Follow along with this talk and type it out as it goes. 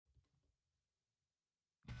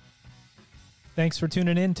Thanks for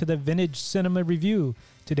tuning in to the Vintage Cinema Review.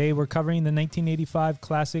 Today we're covering the 1985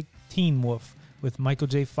 classic Teen Wolf with Michael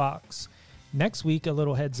J. Fox. Next week, a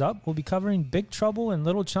little heads up, we'll be covering Big Trouble in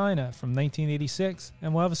Little China from 1986,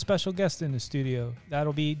 and we'll have a special guest in the studio.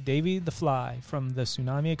 That'll be Davey the Fly from the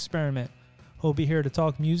Tsunami Experiment. He'll be here to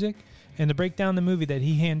talk music and to break down the movie that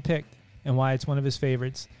he handpicked and why it's one of his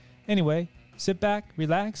favorites. Anyway, sit back,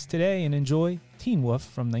 relax today, and enjoy Teen Wolf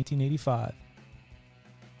from 1985.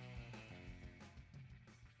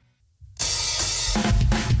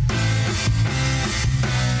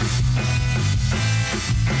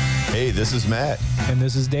 Hey, this is Matt. And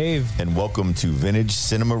this is Dave. And welcome to Vintage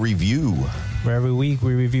Cinema Review. Where every week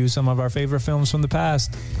we review some of our favorite films from the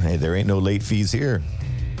past. Hey, there ain't no late fees here.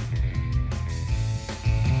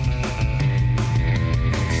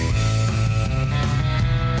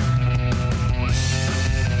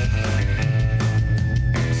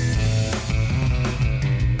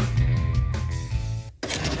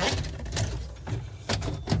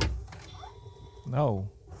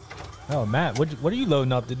 Oh, Matt, what are you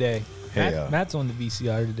loading up today? Hey, Matt's on the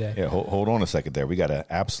V.C.R. today. Yeah, hold on a second there. We got an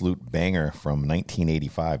absolute banger from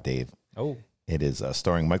 1985, Dave. Oh. It is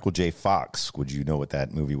starring Michael J. Fox. Would you know what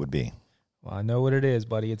that movie would be? Well, I know what it is,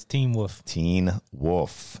 buddy. It's Teen Wolf. Teen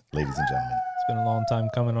Wolf, ladies and gentlemen. It's been a long time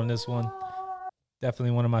coming on this one.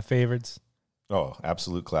 Definitely one of my favorites. Oh,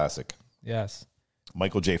 absolute classic. Yes.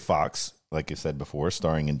 Michael J. Fox, like I said before,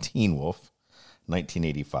 starring in Teen Wolf,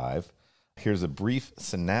 1985. Here's a brief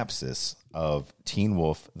synopsis of Teen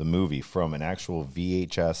Wolf, the movie, from an actual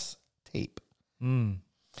VHS tape.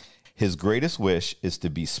 His greatest wish is to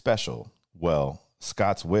be special. Well,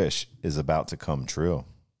 Scott's wish is about to come true.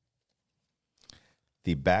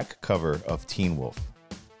 The back cover of Teen Wolf.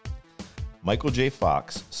 Michael J.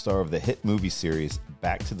 Fox, star of the hit movie series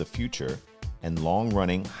Back to the Future and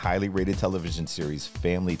long-running, highly rated television series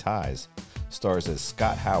Family Ties, stars as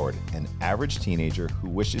Scott Howard, an average teenager who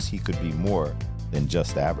wishes he could be more than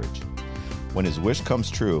just average. When his wish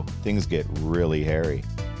comes true, things get really hairy.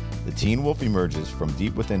 The Teen Wolf emerges from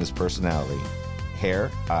deep within his personality,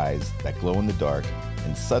 hair, eyes that glow in the dark,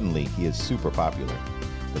 and suddenly he is super popular,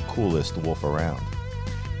 the coolest wolf around.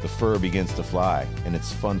 The fur begins to fly, and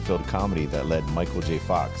it's fun-filled comedy that led Michael J.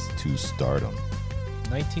 Fox to stardom.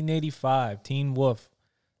 1985, Teen Wolf.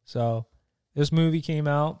 So this movie came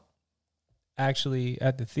out actually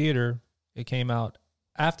at the theater. It came out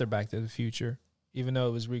after Back to the Future, even though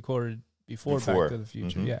it was recorded before. Back to the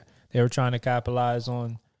Future. Mm-hmm. Yeah, they were trying to capitalize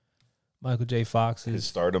on Michael J. Fox's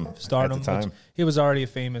stardom at the time. He was already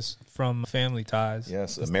famous from Family Ties.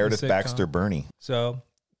 Yes, Meredith Baxter Birney. So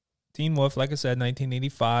Teen Wolf, like I said,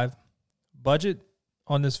 1985. Budget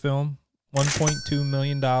on this film, $1.2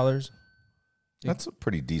 million. That's a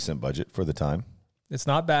pretty decent budget for the time. It's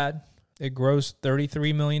not bad. It grossed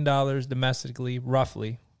 $33 million domestically,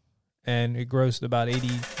 roughly, and it grossed about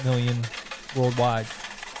 $80 million worldwide.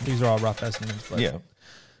 These are all rough estimates, but yeah.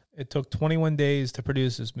 It took 21 days to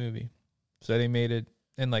produce this movie, so they made it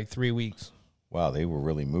in like 3 weeks. Wow, they were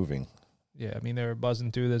really moving. Yeah, I mean, they were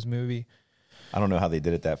buzzing through this movie. I don't know how they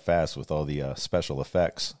did it that fast with all the special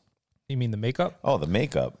effects. You mean the makeup? Oh, the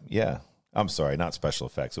makeup, yeah. I'm sorry, not special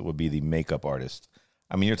effects. It would be the makeup artist.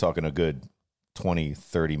 I mean, you're talking a good 20,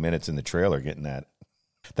 30 minutes in the trailer getting that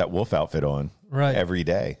wolf outfit on every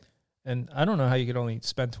day. And I don't know how you could only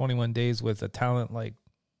spend 21 days with a talent like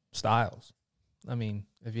Styles. I mean,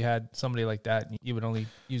 if you had somebody like that, you would only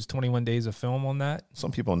use 21 days of film on that.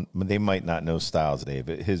 Some people, they might not know Styles, Dave.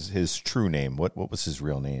 His true name, what was his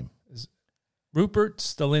real name? Rupert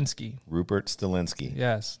Stilinski. Rupert Stilinski.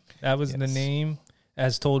 Yes. That was the name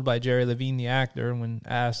as told by Jerry Levine, the actor, when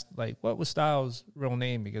asked, like, what was Styles' real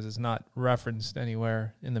name? Because it's not referenced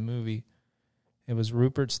anywhere in the movie. It was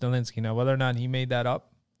Rupert Stilinski. Now, whether or not he made that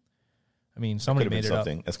up, I mean, somebody made it up.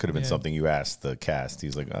 This could have been something you asked the cast.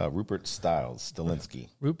 He's like, Rupert Stilinski.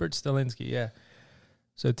 Rupert Stilinski, yeah.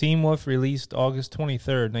 So Teen Wolf released August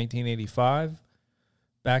 23rd, 1985.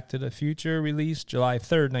 Back to the Future released July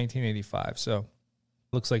 3rd, 1985. So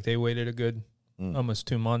looks like they waited a good almost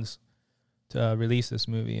 2 months to release this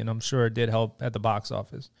movie. And I'm sure it did help at the box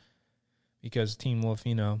office because Teen Wolf,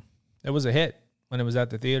 you know, it was a hit when it was at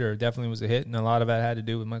the theater. It definitely was a hit. And a lot of that had to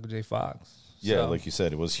do with Michael J. Fox. Yeah, like you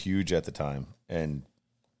said, it was huge at the time. And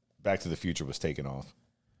Back to the Future was taking off.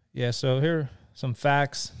 Yeah, so here are some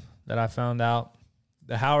facts that I found out.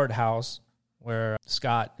 The Howard house where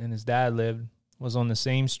Scott and his dad lived was on the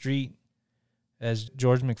same street as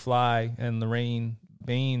George McFly and Lorraine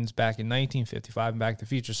Baines back in 1955 in Back to the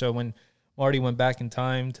Future. So when Marty went back in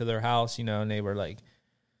time to their house, you know, and they were like,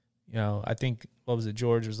 you know, I think, what was it,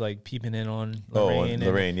 George was like peeping in on Lorraine.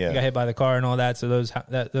 Lorraine, yeah. He got hit by the car and all that. So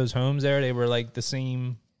those homes there, they were like the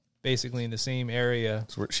same, basically in the same area.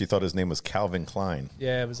 She thought his name was Calvin Klein.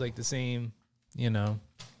 Yeah, it was like the same, you know,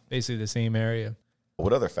 basically the same area.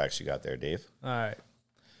 What other facts you got there, Dave? All right.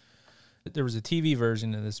 There was a TV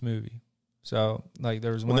version of this movie. So, like,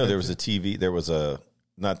 there was one. Well, no, there was a TV. There was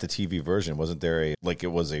not the TV version. Wasn't there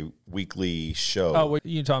it was a weekly show? Oh, what,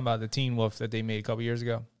 you talking about the Teen Wolf that they made a couple years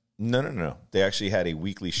ago? No. They actually had a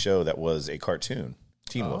weekly show that was a cartoon,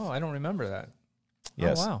 Teen Wolf. Oh, I don't remember that.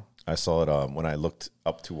 Yes. Oh, wow. I saw it when I looked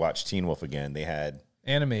up to watch Teen Wolf again. They had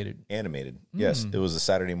Animated. Yes, it was a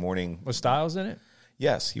Saturday morning. Was Styles in it?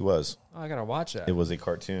 Yes, he was. Oh, I got to watch that. It was a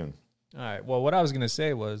cartoon. All right. Well, what I was going to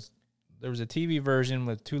say was there was a TV version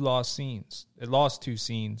with 2 lost scenes. It lost 2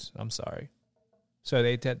 scenes. I'm sorry. So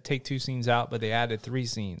they take 2 scenes out, but they added 3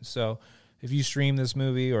 scenes. So if you stream this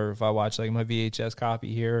movie or if I watch like my VHS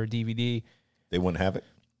copy here or DVD, they wouldn't have it?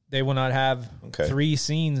 They will not have 3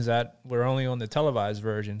 scenes that were only on the televised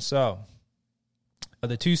version. So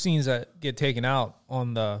the 2 scenes that get taken out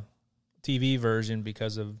on the TV version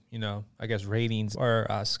because of, you know, I guess ratings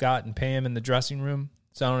are Scott and Pam in the dressing room.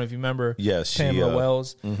 So I don't know if you remember Pamela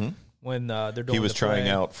Wells when they're doing He was the trying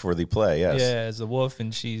play. out for the play, yes. Yeah, as the wolf,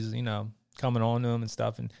 and she's, you know, coming on to him and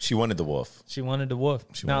stuff. And she wanted the wolf. She wanted the wolf.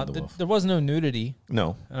 Wolf. There was no nudity.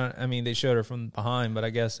 No. I mean, they showed her from behind, but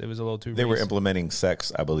I guess it was a little too They were implementing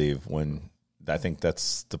sex, I believe, I think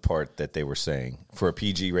that's the part that they were saying for a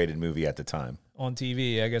PG-rated movie at the time. On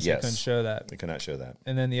TV, I guess they couldn't show that. They could not show that.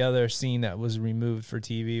 And then the other scene that was removed for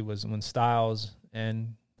TV was when Styles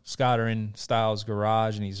and Scott are in Styles'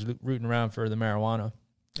 garage and he's rooting around for the marijuana.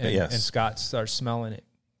 And Scott starts smelling it,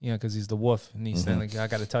 you know, because he's the wolf. And he's saying, like, I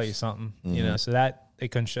got to tell you something, you know. So that they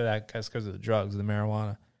couldn't show that because of the drugs, the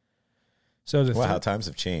marijuana. So how times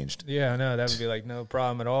have changed. Yeah, I know. That would be like no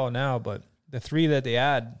problem at all now. But the 3 that they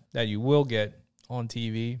add that you will get on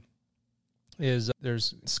TV is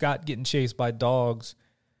there's Scott getting chased by dogs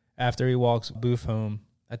after he walks Booth home.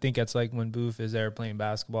 I think that's like when Booth is there playing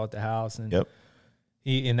basketball at the house. And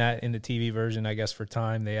he in the TV version, I guess for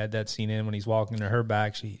time, they had that scene in when he's walking to her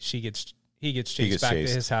back. He gets chased back to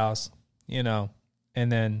his house, you know.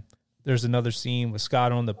 And then there's another scene with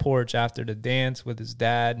Scott on the porch after the dance with his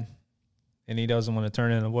dad, and he doesn't want to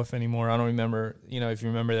turn into a wolf anymore. I don't remember, you know, if you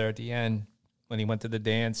remember there at the end when he went to the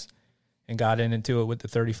dance and got into it with the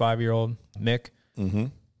 35-year-old Mick. Mm-hmm.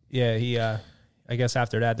 Yeah, he. I guess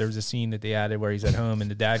after that, there was a scene that they added where he's at home and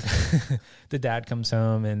the dad comes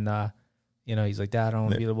home and you know, he's like, Dad, I don't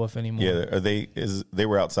want to be the wolf anymore. Yeah, they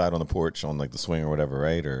were outside on the porch on like the swing or whatever,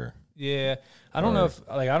 right? Or yeah, I don't know if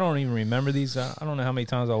I don't even remember these. I don't know how many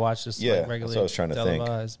times I watched this like regularly. That's what I was trying to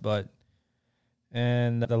televised, think.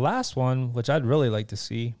 And the last one, which I'd really like to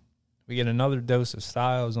see. We get another dose of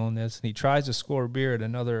Styles on this, and he tries to score beer at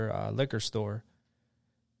another liquor store.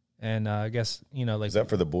 And I guess, you know, like... Is that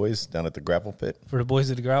for the boys down at the gravel pit? For the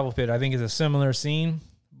boys at the gravel pit. I think it's a similar scene,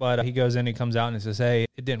 but he goes in, he comes out and says, hey,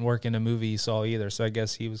 it didn't work in the movie he saw either. So I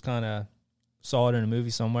guess he was kind of saw it in a movie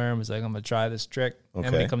somewhere and was like, I'm going to try this trick. Okay.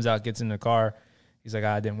 And when he comes out, gets in the car, he's like,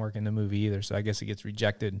 it didn't work in the movie either. So I guess he gets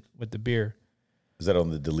rejected with the beer. Is that on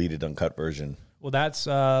the deleted, uncut version? Well, that's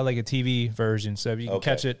like a TV version. So if you can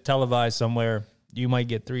catch it televised somewhere, you might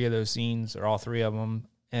get 3 of those scenes or all 3 of them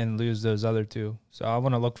and lose those other 2. So I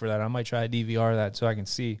want to look for that. I might try to DVR that so I can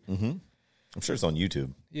see. Mm-hmm. I'm sure it's on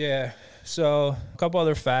YouTube. Yeah. So a couple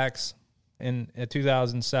other facts. In a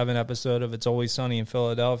 2007 episode of It's Always Sunny in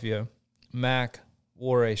Philadelphia, Mac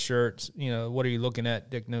wore a shirt. You know, what are you looking at?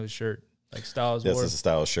 Dick Nose shirt. Like Styles wore. Yes, it's a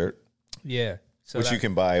Styles shirt. Yeah. So which you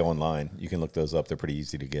can buy online. You can look those up. They're pretty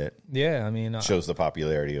easy to get. Yeah, I mean... shows the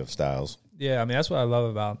popularity of Styles. Yeah, I mean, that's what I love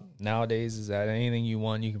about nowadays is that anything you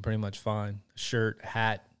want, you can pretty much find. A shirt,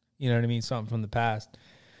 hat, you know what I mean? Something from the past.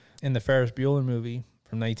 In the Ferris Bueller movie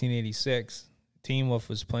from 1986, Teen Wolf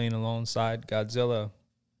was playing alongside Godzilla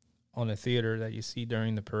on a theater that you see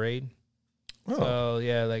during the parade. Oh. So,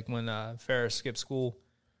 yeah, like when Ferris skipped school.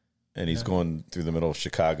 And he's going through the middle of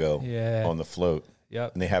Chicago on the float.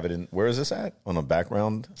 Yep. And they have it in, where is this at? On a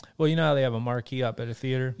background? Well, you know how they have a marquee up at a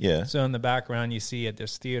theater? Yeah. So in the background, you see at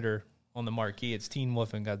this theater on the marquee, it's Teen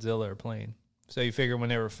Wolf and Godzilla are playing. So you figure when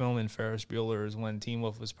they were filming Ferris Bueller is when Teen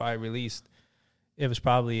Wolf was probably released. It was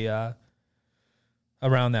probably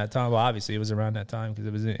around that time. Well, obviously it was around that time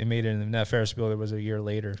because it made it in that Ferris Bueller was a year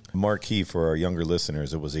later. Marquee for our younger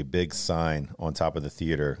listeners, it was a big sign on top of the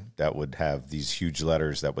theater that would have these huge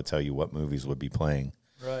letters that would tell you what movies would be playing.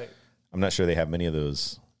 Right. I'm not sure they have many of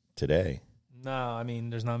those today. No, I mean,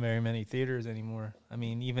 there's not very many theaters anymore. I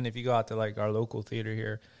mean, even if you go out to like our local theater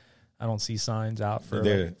here, I don't see signs out for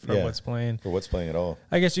yeah, what's playing. For what's playing at all.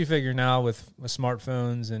 I guess you figure now with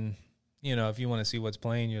smartphones and, you know, if you want to see what's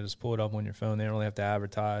playing, you just pull it up on your phone. They don't really have to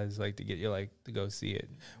advertise, like, to get you, like, to go see it.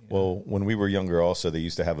 Well, when we were younger also, they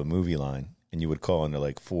used to have a movie line, and you would call into,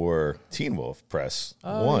 like, for Teen Wolf, press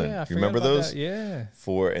 1. Yeah, you remember those? That. Yeah.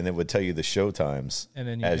 And it would tell you the show times and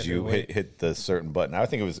then as you hit the certain button. I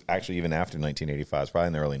think it was actually even after 1985. It's probably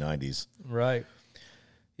in the early 90s. Right.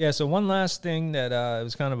 Yeah, so one last thing that it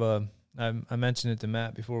was kind of I mentioned it to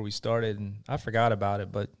Matt before we started, and I forgot about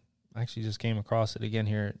it, but I actually just came across it again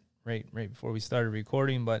here right before we started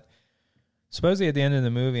recording. But supposedly at the end of the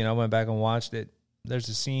movie, and I went back and watched it, there's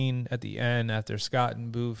a scene at the end after Scott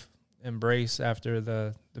and Booth embrace after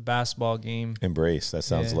the basketball game. Embrace, that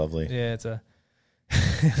sounds lovely. Yeah, it's a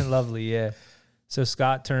lovely, yeah. So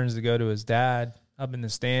Scott turns to go to his dad up in the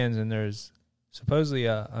stands, and there's supposedly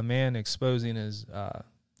a man exposing his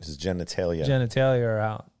genitalia are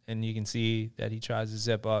out, and you can see that he tries to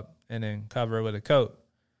zip up and then cover it with a coat.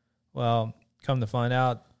 Well, come to find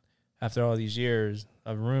out, after all these years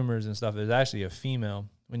of rumors and stuff, there's actually a female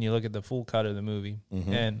when you look at the full cut of the movie.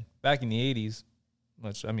 Mm-hmm. And back in the 80s,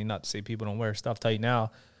 which, I mean, not to say people don't wear stuff tight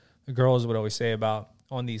now, the girls would always say about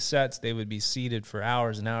on these sets, they would be seated for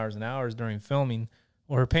hours and hours and hours during filming,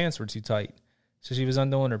 or her pants were too tight. So she was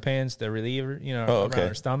undoing her pants to relieve her, around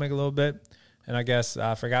her stomach a little bit. And I guess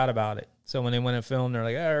I forgot about it. So when they went and filmed, they're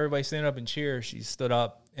like, everybody stand up and cheer. She stood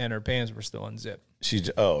up, and her pants were still unzipped.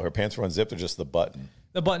 Her pants were unzipped, or just the button?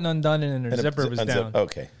 The button undone, and her zipper was down.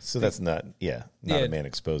 Okay, so that's not a man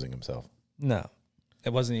exposing himself. No,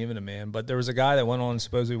 it wasn't even a man. But there was a guy that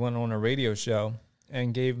supposedly went on a radio show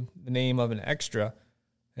and gave the name of an extra.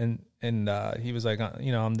 And he was like,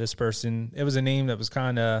 I'm this person. It was a name that was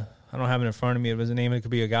kind of, I don't have it in front of me. It was a name that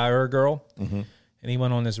could be a guy or a girl. Mm-hmm. And he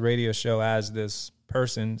went on this radio show as this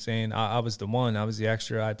person saying, I was the one. I was the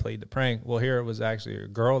extra. I played the prank. Well, here it was actually a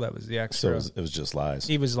girl that was the extra. So it was just lies.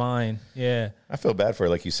 He was lying. Yeah. I feel bad for her.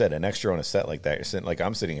 Like you said, an extra on a set like that. You're sitting, like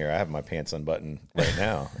I'm sitting here. I have my pants unbuttoned right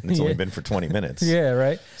now. And it's only been for 20 minutes. Yeah,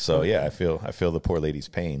 right. So, I feel the poor lady's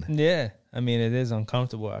pain. Yeah. I mean, it is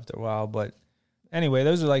uncomfortable after a while. But anyway,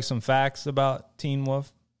 those are like some facts about Teen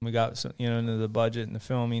Wolf. We got, into the budget and the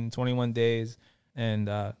filming, 21 days. And,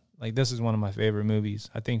 this is one of my favorite movies.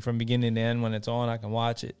 I think from beginning to end, when it's on, I can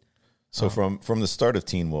watch it. So from the start of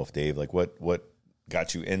Teen Wolf, Dave, like what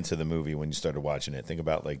got you into the movie when you started watching it? Think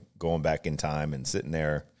about like going back in time and sitting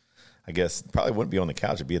there. I guess probably wouldn't be on the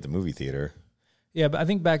couch; it'd be at the movie theater. Yeah, but I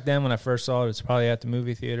think back then when I first saw it, it's probably at the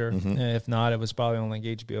movie theater. Mm-hmm. And if not, it was probably on like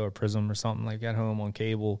HBO or Prism or something, like at home on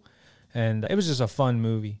cable. And it was just a fun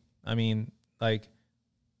movie. I mean, like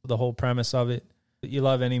the whole premise of it. You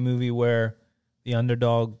love any movie where the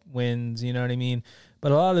underdog wins, you know what I mean?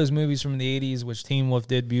 But a lot of those movies from the 80s, which Teen Wolf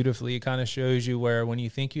did beautifully, it kind of shows you where when you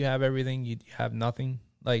think you have everything, you have nothing.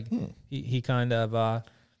 Like, he kind of,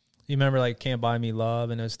 you remember, like, Can't Buy Me Love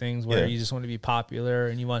and those things where you just want to be popular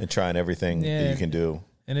and you want... And trying everything that you can do.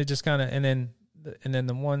 And it just kind of... And then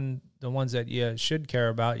the ones that you should care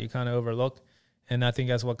about, you kind of overlook. And I think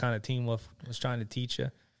that's what kind of Teen Wolf was trying to teach you.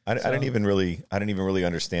 I didn't even really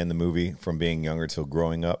understand the movie from being younger till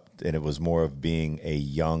growing up, and it was more of being a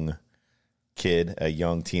young kid, a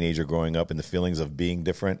young teenager growing up, and the feelings of being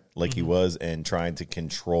different, like he was, and trying to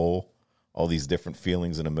control all these different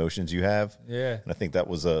feelings and emotions you have. Yeah, and I think that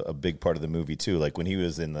was a big part of the movie too. Like when he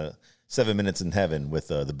was in the 7 Minutes in Heaven with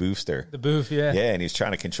the Boofster, and he's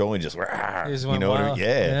trying to control and just wild.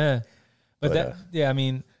 But I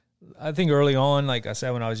mean. I think early on, like I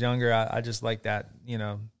said, when I was younger, I just liked that,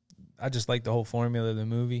 I just liked the whole formula of the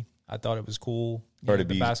movie. I thought it was cool. Or to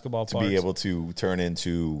be basketball to be able to turn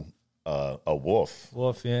into a wolf.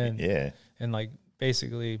 Yeah. And like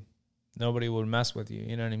basically nobody would mess with you.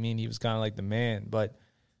 You know what I mean? He was kind of like the man. But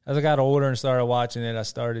as I got older and started watching it, I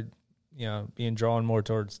started, being drawn more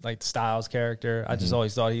towards like the Styles character. I just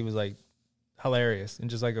always thought he was like hilarious and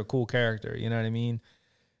just like a cool character. You know what I mean?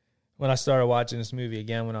 When I started watching this movie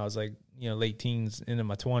again when I was like, late teens into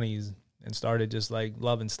my 20s and started just like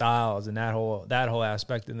loving Styles and that whole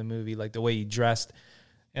aspect in the movie, like the way he dressed.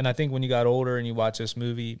 And I think when you got older and you watch this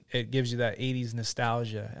movie, it gives you that 80s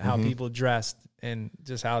nostalgia, how people dressed and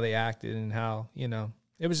just how they acted and how,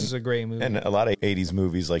 it was just a great movie. And a lot of 80s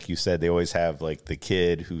movies, like you said, they always have like the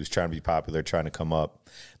kid who's trying to be popular, trying to come up.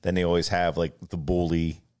 Then they always have like the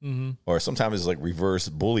bully. Mm-hmm. Or sometimes it's like reverse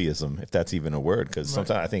bullyism, if that's even a word. Because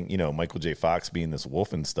sometimes I think, Michael J. Fox being this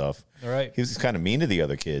wolf and stuff, he was kind of mean to the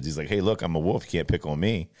other kids. He's like, hey, look, I'm a wolf. You can't pick on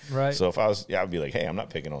me. Right. So if I was, I'd be like, hey, I'm not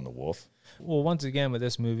picking on the wolf. Well, once again, with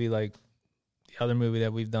this movie, like the other movie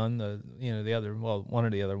that we've done, one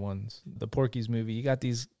of the other ones, the Porky's movie, you got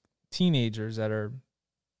these teenagers that are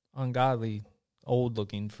ungodly old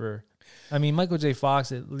looking for. I mean, Michael J.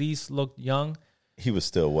 Fox at least looked young. He was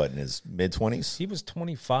still, what, in his mid-20s? He was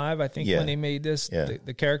 25, I think, when they made this. Yeah.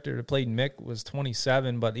 The character that played Mick was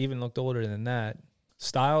 27, but even looked older than that.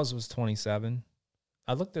 Styles was 27.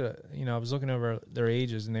 I looked at, I was looking over their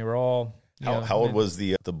ages, and they were all. How old was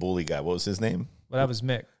the bully guy? What was his name? Well, that was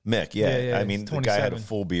Mick. Mick, yeah. I mean, the guy had a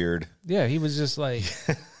full beard. Yeah, he was just like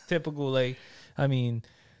typical, like, I mean,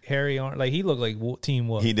 hairy, like, he looked like Teen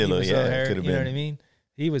Wolf. He did look, so hairy, could have been. You know what I mean?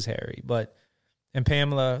 He was hairy, and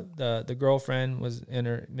Pamela, the girlfriend, was in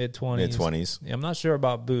her mid-20s. Mid-20s. Yeah, I'm not sure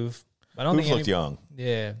about Booth. I don't Booth think looked young.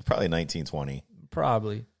 Yeah. Probably 19, 20.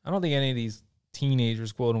 Probably. I don't think any of these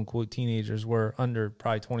teenagers, quote-unquote teenagers, were under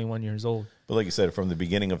probably 21 years old. But like you said, from the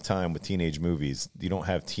beginning of time with teenage movies, you don't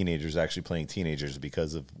have teenagers actually playing teenagers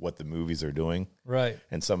because of what the movies are doing. Right.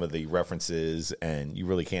 And some of the references, and you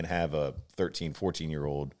really can't have a 13,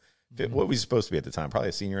 14-year-old. What was he supposed to be at the time? Probably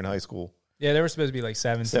a senior in high school. Yeah, they were supposed to be like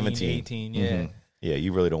 17. 18, yeah. Mm-hmm. Yeah,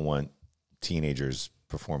 you really don't want teenagers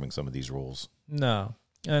performing some of these roles. No.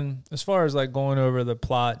 And as far as like going over the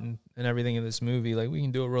plot and everything in this movie, like we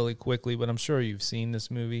can do it really quickly, but I'm sure you've seen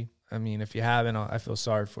this movie. I mean, if you haven't, I feel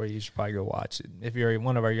sorry for you. You should probably go watch it. If you're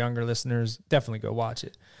one of our younger listeners, definitely go watch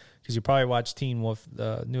it. Because you probably watched Teen Wolf,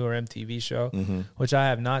 the newer MTV show, which I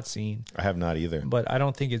have not seen. I have not either. But I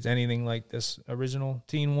don't think it's anything like this original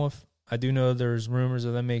Teen Wolf. I do know there's rumors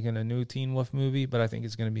of them making a new Teen Wolf movie, but I think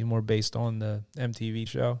it's going to be more based on the MTV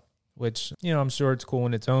show, which, I'm sure it's cool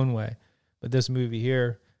in its own way. But this movie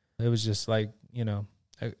here, it was just like,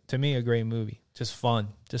 to me, a great movie. Just fun.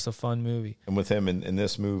 Just a fun movie. And with him in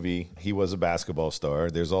this movie, he was a basketball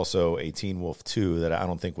star. There's also a Teen Wolf 2 that I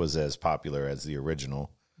don't think was as popular as the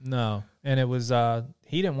original. No. And it was,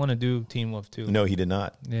 he didn't want to do Teen Wolf 2. No, he did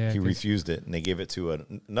not. Yeah, he refused it, and they gave it to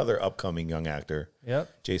another upcoming young actor,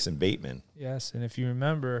 Jason Bateman. Yes, and if you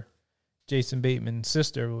remember, Jason Bateman's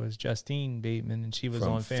sister was Justine Bateman, and she was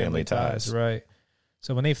on Family Ties. Right.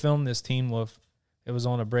 So when they filmed this Teen Wolf, it was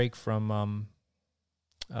on a break from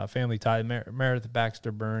Family Ties. Meredith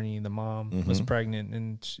Baxter Burney, the mom, was pregnant,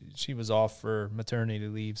 and she was off for maternity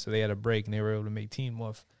leave, so they had a break, and they were able to make Teen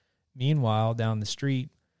Wolf. Meanwhile, down the street,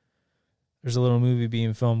 there's a little movie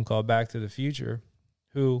being filmed called Back to the Future,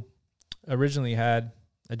 who originally had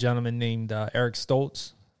a gentleman named Eric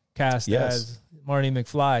Stoltz cast as Marty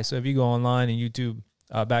McFly. So if you go online and YouTube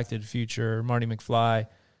Back to the Future, Marty McFly,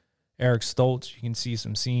 Eric Stoltz, you can see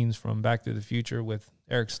some scenes from Back to the Future with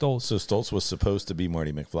Eric Stoltz. So Stoltz was supposed to be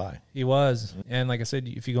Marty McFly. He was. And like I said,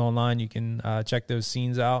 if you go online, you can check those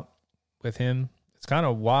scenes out with him. It's kind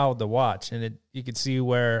of wild to watch. And you can see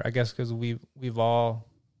where, I guess because we've all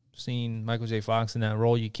seen Michael J. Fox in that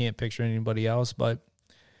role, you can't picture anybody else. But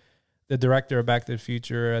the director of Back to the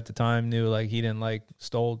Future at the time knew like he didn't like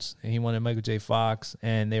Stoltz and he wanted Michael J. Fox,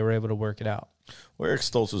 and they were able to work it out. Well, Eric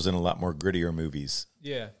Stoltz was in a lot more grittier movies.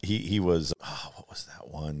 Yeah. He was, what was that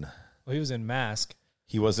one? Well, he was in Mask.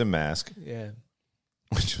 He was in Mask. Yeah.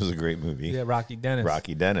 Which was a great movie. Yeah, Rocky Dennis.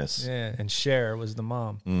 Rocky Dennis. Yeah, and Cher was the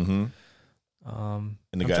mom. Mm-hmm. And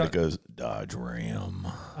the guy that goes, Dodge Ram.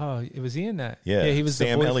 Oh, was he in that? Yeah. He was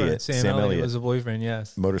Sam the boyfriend. Elliott. Sam Elliott was the boyfriend,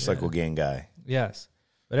 yes. Motorcycle gang guy. Yes.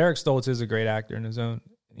 But Eric Stoltz is a great actor in his own,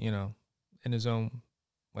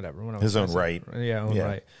 whatever. His own right. Yeah,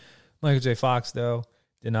 right. Michael J. Fox, though,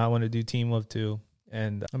 did not want to do Teen Wolf 2.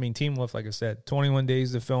 And, Teen Wolf, like I said, 21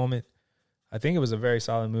 days to film it. I think it was a very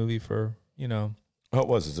solid movie for, Oh, it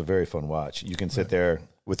was. It's a very fun watch. You can sit there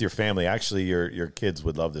with your family. Actually, your kids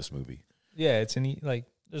would love this movie. Yeah,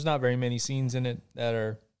 there's not very many scenes in it that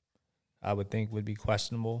are, I would think, would be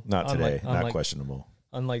questionable. Not today. Not questionable.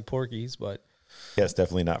 Unlike Porky's, but. Yes,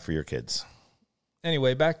 definitely not for your kids.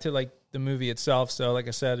 Anyway, back to the movie itself. So like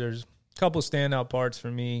I said, there's a couple standout parts for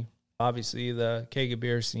me. Obviously the keg of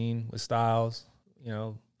beer scene with Styles,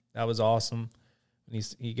 that was awesome. When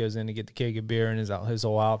he goes in to get the keg of beer and his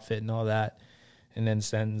whole outfit and all that, and then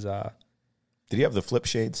sends. Did he have the flip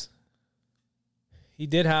shades? He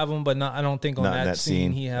did have them, but I don't think on that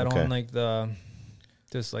scene. He had on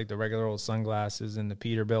the regular old sunglasses and the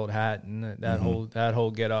Peterbilt hat and that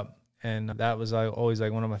whole get up. And that was always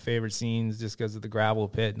one of my favorite scenes, just because of the gravel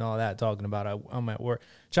pit and all that. Talking about I'm at work,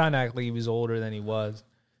 trying to act like he was older than he was.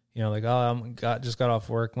 Just got off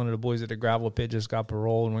work. One of the boys at the gravel pit just got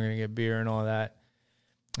paroled, and we're gonna get beer and all that.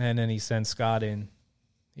 And then he sent Scott in.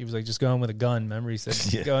 He was like, just go in with a gun. Remember, he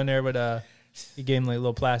said, go in there with he gave him a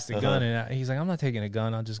little plastic gun, and he's like, I'm not taking a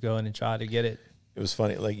gun. I'll just go in and try to get it. It was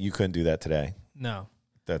funny. You couldn't do that today. No.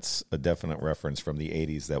 That's a definite reference from the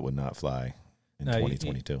 80s that would not fly in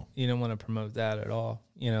 2022. You don't want to promote that at all,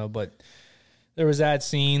 but There was that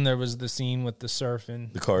scene. There was the scene with the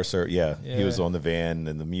surfing. The car surf, yeah. Yeah. He was on the van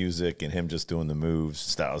and the music and him just doing the moves.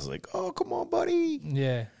 Styles like, oh, come on, buddy.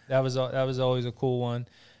 Yeah, that was always a cool one.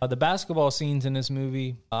 The basketball scenes in this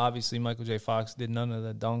movie, obviously Michael J. Fox did none of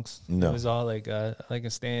the dunks. No. It was all like a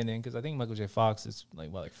stand-in because I think Michael J. Fox is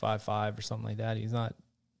like 5'5" or something like that. He's not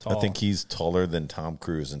tall. I think he's taller than Tom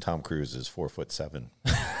Cruise, and Tom Cruise is 4'7".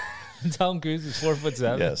 Tom Cruise is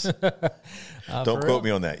 4'7". Yes. Don't quote me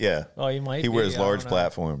on that. Yeah. Oh, he might. He wears I large don't know.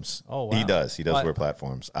 platforms. Oh, wow. He does. He does wear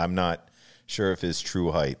platforms. I'm not sure of his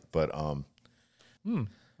true height, but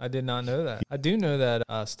I did not know that. I do know that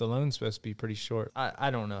Stallone's supposed to be pretty short. I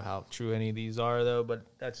don't know how true any of these are, though, but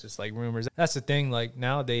that's just like rumors. That's the thing. Like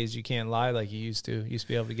nowadays, you can't lie like you used to. You used to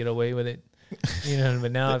be able to get away with it. You know,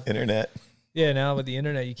 but now internet. Yeah, now with the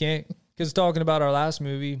internet, you can't. Because talking about our last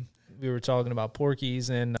movie, we were talking about Porky's,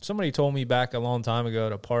 and somebody told me back a long time ago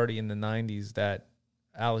at a party in the 90s that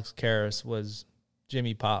Alex Karras was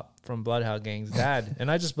Jimmy Pop from Bloodhound Gang's dad, and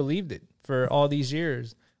I just believed it for all these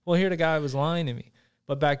years. Well, here the guy was lying to me.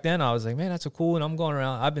 But back then, I was like, man, that's so cool. And I'm going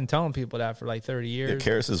around. I've been telling people that for like 30 years.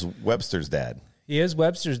 Yeah, Karras is Webster's dad. He is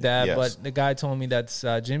Webster's dad, Yes. but the guy told me that's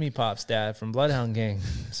Jimmy Pop's dad from Bloodhound Gang.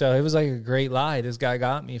 So it was like a great lie. This guy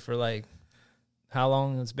got me for like how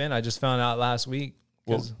long it's been. I just found out last week.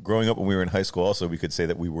 Well, growing up when we were in high school, also, we could say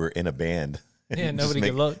that we were in a band. Yeah, nobody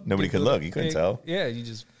could look. Nobody could look. You couldn't tell. Yeah, you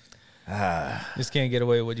just can't get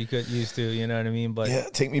away with what you could used to, you know what I mean? But Yeah,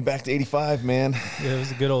 take me back to 85, man. yeah, it was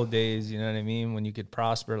the good old days, you know what I mean, when you could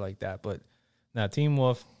prosper like that. But now Teen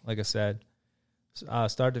Wolf, like I said,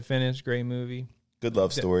 start to finish, great movie. Good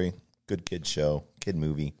love story. Good kid show. Kid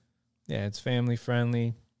movie. Yeah, it's family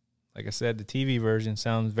friendly. Like I said, the TV version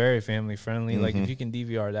sounds very family friendly. Like if you can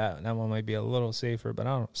DVR that one might be a little safer.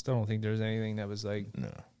 But still don't think there's anything that was like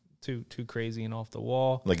too crazy and off the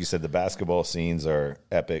wall. Like you said, the basketball scenes are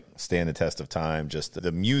epic, stand the test of time. Just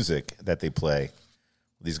the music that they play.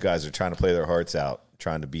 These guys are trying to play their hearts out,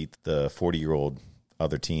 trying to beat the 40-year-old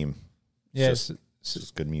other team. Yes, it's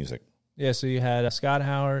just good music. Yeah, so you had Scott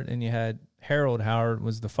Howard and you had Harold Howard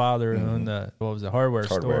was the father who owned the hardware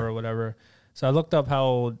store or whatever. So I looked up how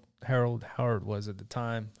old Harold Howard was at the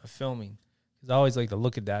time of filming, because I always like to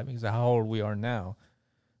look at that because of how old we are now.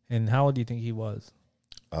 And how old do you think he was?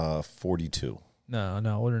 42.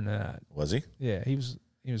 No, older than that. Was he? Yeah, he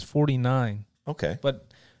was 49. Okay. But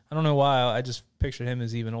I don't know why I just pictured him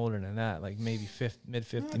as even older than that, like maybe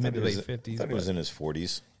mid-50s, mid to late 50s. I thought he was in his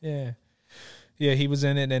 40s. Yeah. Yeah, he was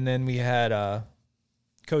in it, and then we had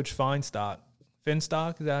Coach Finstock.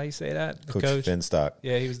 Finstock, is that how you say that? Coach Finstock.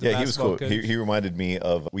 Yeah, he was the he was cool. coach. He reminded me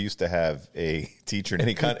of, we used to have a teacher,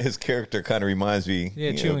 and his character kind of reminds me.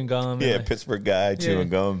 Yeah, chewing gum. Yeah, Pittsburgh guy, chewing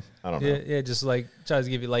gum. I don't know. Yeah, just like tries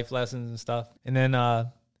to give you life lessons and stuff. And then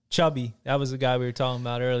Chubby, that was the guy we were talking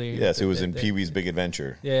about earlier. Yes, it was in Pee-wee's Big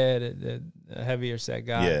Adventure. Yeah, the heavier set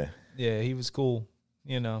guy. Yeah. Yeah, he was cool,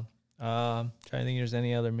 you know. Trying to think if there's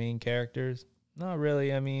any other main characters. Not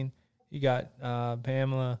really. I mean, you got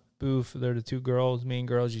Pamela, Booth. They're the two main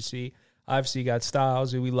girls you see. Obviously, you got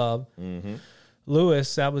Styles, who we love. Mm-hmm.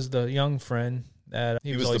 Lewis, that was the young friend. That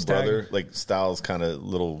he was the brother, like Styles kind of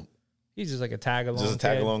little. He's just like a tag-along. Just a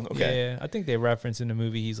tag-along? Okay. Yeah, I think they reference in the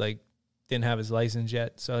movie he's like, didn't have his license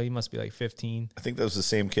yet, so he must be like 15. I think that was the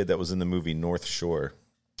same kid that was in the movie North Shore.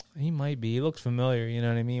 He might be. He looked familiar, you know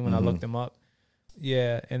what I mean, when I looked him up.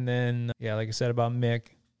 Yeah, and then, like I said about Mick,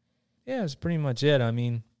 it's pretty much it. I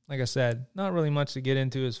mean, like I said, not really much to get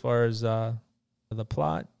into as far as the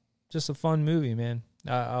plot. Just a fun movie, man.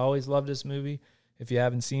 I always love this movie. If you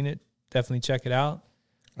haven't seen it, definitely check it out.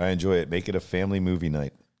 I enjoy it. Make it a family movie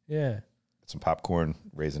night. Yeah. Some popcorn,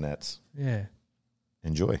 Raisinets. Yeah.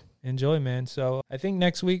 Enjoy, man. So I think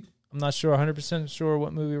next week, I'm not sure, 100% sure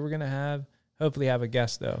what movie we're going to have. Hopefully have a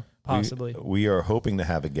guest, though, possibly. We are hoping to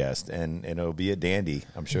have a guest, and it'll be a dandy.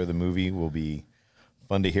 I'm sure the movie will be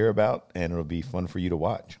fun to hear about, and it'll be fun for you to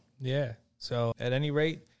watch. Yeah. So at any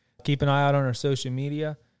rate, keep an eye out on our social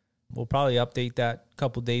media. We'll probably update that a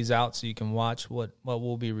couple days out so you can watch what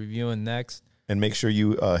we'll be reviewing next. And make sure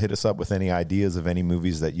you hit us up with any ideas of any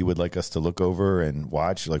movies that you would like us to look over and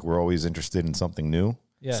watch. Like, we're always interested in something new,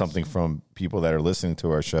 something from people that are listening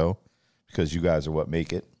to our show, because you guys are what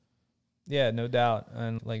make it. Yeah, no doubt.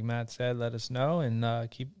 And like Matt said, let us know and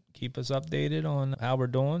keep us updated on how we're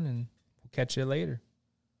doing, and we'll catch you later.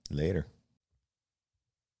 Later.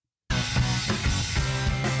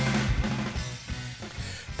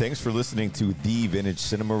 Thanks for listening to The Vintage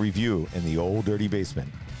Cinema Review in the Old Dirty Basement.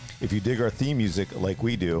 If you dig our theme music like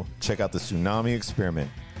we do, check out the Tsunami Experiment.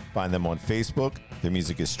 Find them on Facebook. Their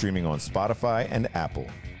music is streaming on Spotify and Apple,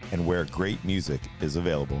 and where great music is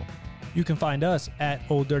available. You can find us at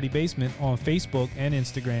Old Dirty Basement on Facebook and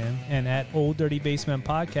Instagram, and at Old Dirty Basement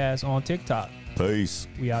Podcast on TikTok. Peace.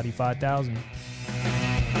 We outie 5,000.